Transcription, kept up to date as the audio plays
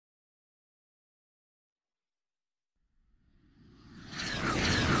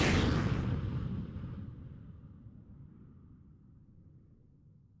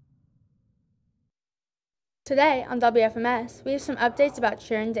Today on WFMS, we have some updates about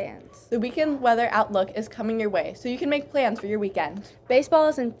cheer and dance. The weekend weather outlook is coming your way, so you can make plans for your weekend. Baseball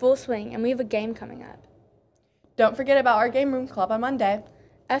is in full swing, and we have a game coming up. Don't forget about our game room club on Monday.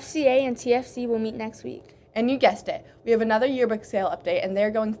 FCA and TFC will meet next week. And you guessed it, we have another yearbook sale update, and they're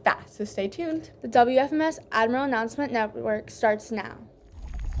going fast, so stay tuned. The WFMS Admiral Announcement Network starts now.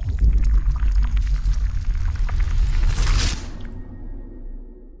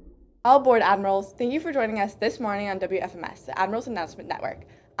 All aboard, Admirals. Thank you for joining us this morning on WFMS, the Admirals Announcement Network.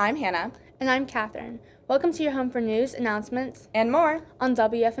 I'm Hannah. And I'm Catherine. Welcome to your home for news, announcements, and more on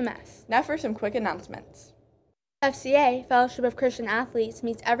WFMS. Now for some quick announcements. FCA, Fellowship of Christian Athletes,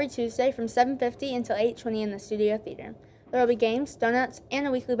 meets every Tuesday from 7:50 until 8:20 in the Studio Theater. There will be games, donuts, and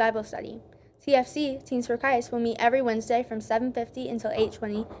a weekly Bible study. TFC, Teens for Christ, will meet every Wednesday from 7:50 until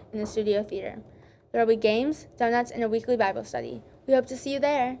 8:20 in the Studio Theater. There will be games, donuts, and a weekly Bible study. We hope to see you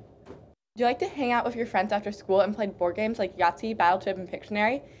there. Would you like to hang out with your friends after school and play board games like Yahtzee, Battleship, and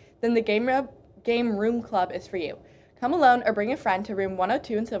Pictionary? Then the Game Room Club is for you. Come alone or bring a friend to room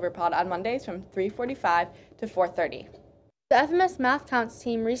 102 in Silverpod on Mondays from 3:45 to 4:30. The FMS Math Counts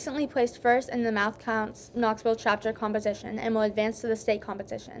team recently placed first in the Math Counts Knoxville chapter competition and will advance to the state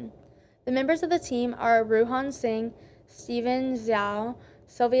competition. The members of the team are Ruhan Singh, Steven Zhao,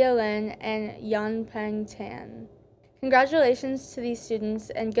 Sylvia Lin, and Yun Peng Tan. Congratulations to these students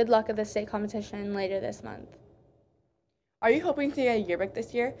and good luck at the state competition later this month. Are you hoping to get a yearbook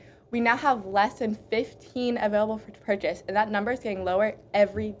this year? We now have less than 15 available for purchase, and that number is getting lower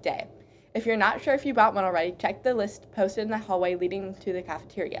every day. If you're not sure if you bought one already, check the list posted in the hallway leading to the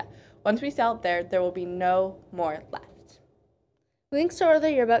cafeteria. Once we sell it there will be no more left. Links to order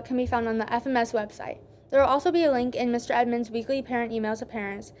the yearbook can be found on the FMS website. There will also be a link in Mr. Edmonds' weekly parent emails to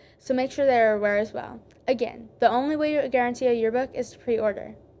parents, so make sure they are aware as well. Again, the only way to guarantee a yearbook is to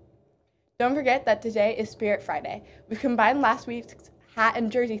pre-order. Don't forget that today is Spirit Friday. We've combined last week's hat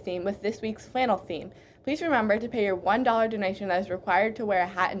and jersey theme with this week's flannel theme. Please remember to pay your $1 donation that is required to wear a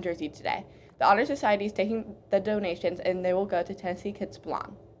hat and jersey today. The Honor Society is taking the donations, and they will go to Tennessee Kids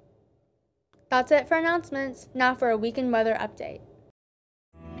Belong. That's it for announcements. Now for a weekend weather update.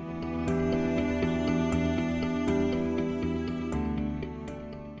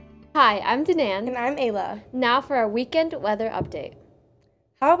 Hi, I'm Danan. And I'm Ayla. Now for our weekend weather update.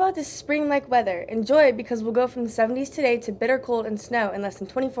 How about this spring-like weather? Enjoy it because we'll go from the 70s today to bitter cold and snow in less than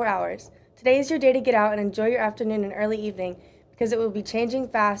 24 hours. Today is your day to get out and enjoy your afternoon and early evening because it will be changing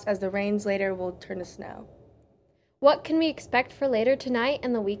fast as the rains later will turn to snow. What can we expect for later tonight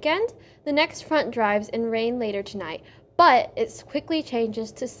and the weekend? The next front drives in rain later tonight, but it quickly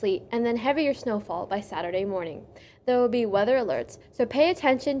changes to sleet and then heavier snowfall by Saturday morning. There will be weather alerts, so pay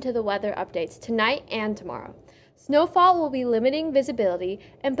attention to the weather updates tonight and tomorrow. Snowfall will be limiting visibility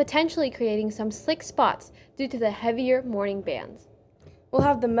and potentially creating some slick spots due to the heavier morning bands. We'll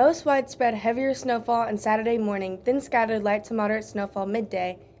have the most widespread heavier snowfall on Saturday morning, then scattered light to moderate snowfall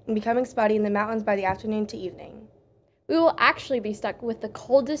midday, and becoming spotty in the mountains by the afternoon to evening. We will actually be stuck with the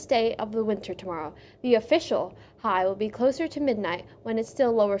coldest day of the winter tomorrow. The official high will be closer to midnight when it's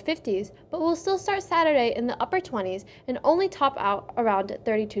still lower 50s, but will still start Saturday in the upper 20s and only top out around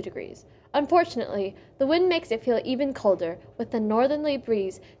 32 degrees. Unfortunately, the wind makes it feel even colder with the northerly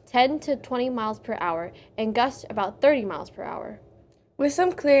breeze 10 to 20 miles per hour and gusts about 30 miles per hour. With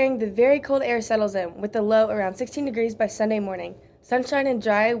some clearing, the very cold air settles in, with the low around 16 degrees by Sunday morning. Sunshine and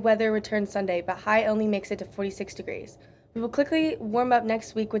dry weather return Sunday, but high only makes it to 46 degrees. We will quickly warm up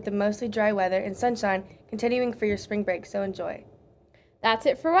next week with the mostly dry weather and sunshine continuing for your spring break, so enjoy. That's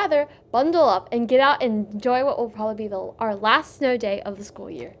it for weather. Bundle up and get out and enjoy what will probably be our last snow day of the school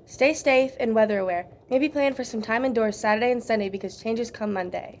year. Stay safe and weather aware. Maybe plan for some time indoors Saturday and Sunday because changes come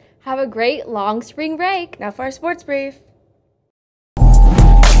Monday. Have a great long spring break. Now for our sports brief.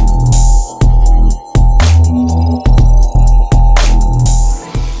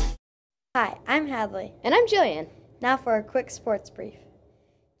 Hi, I'm Hadley. And I'm Jillian. Now for a quick sports brief.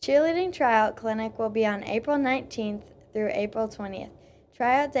 Cheerleading tryout clinic will be on April 19th through April 20th.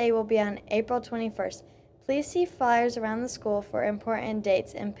 Tryout day will be on April 21st. Please see flyers around the school for important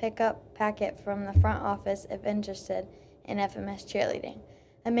dates and pick up packet from the front office if interested in FMS cheerleading.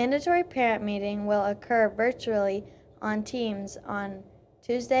 A mandatory parent meeting will occur virtually on Teams on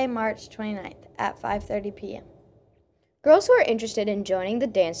Tuesday, March 29th at 5:30 p.m. Girls who are interested in joining the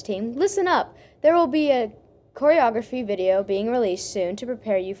dance team, listen up. There will be a choreography video being released soon to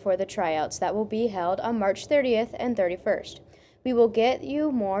prepare you for the tryouts that will be held on March 30th and 31st. We will get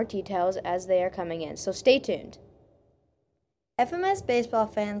you more details as they are coming in, so stay tuned. FMS baseball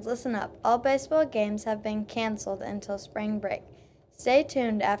fans, listen up. All baseball games have been canceled until spring break. Stay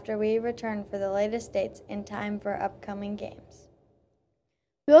tuned after we return for the latest dates in time for upcoming games.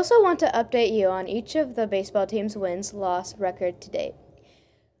 We also want to update you on each of the baseball team's wins-loss record to date.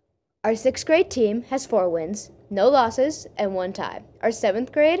 Our 6th grade team has 4 wins, no losses, and 1 tie. Our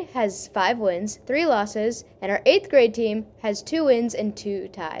 7th grade has 5 wins, 3 losses, and our 8th grade team has 2 wins and 2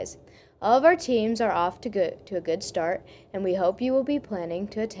 ties. All of our teams are off to a good start, and we hope you will be planning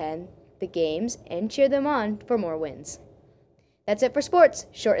to attend the games and cheer them on for more wins. That's it for sports,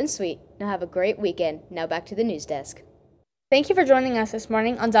 short and sweet. Now have a great weekend. Now back to the news desk. Thank you for joining us this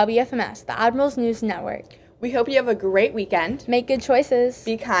morning on WFMS, the Admirals News Network. We hope you have a great weekend. Make good choices.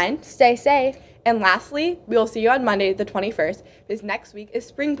 Be kind. Stay safe. And lastly, we will see you on Monday the 21st, because next week is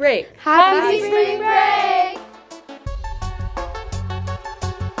spring break. Happy spring break!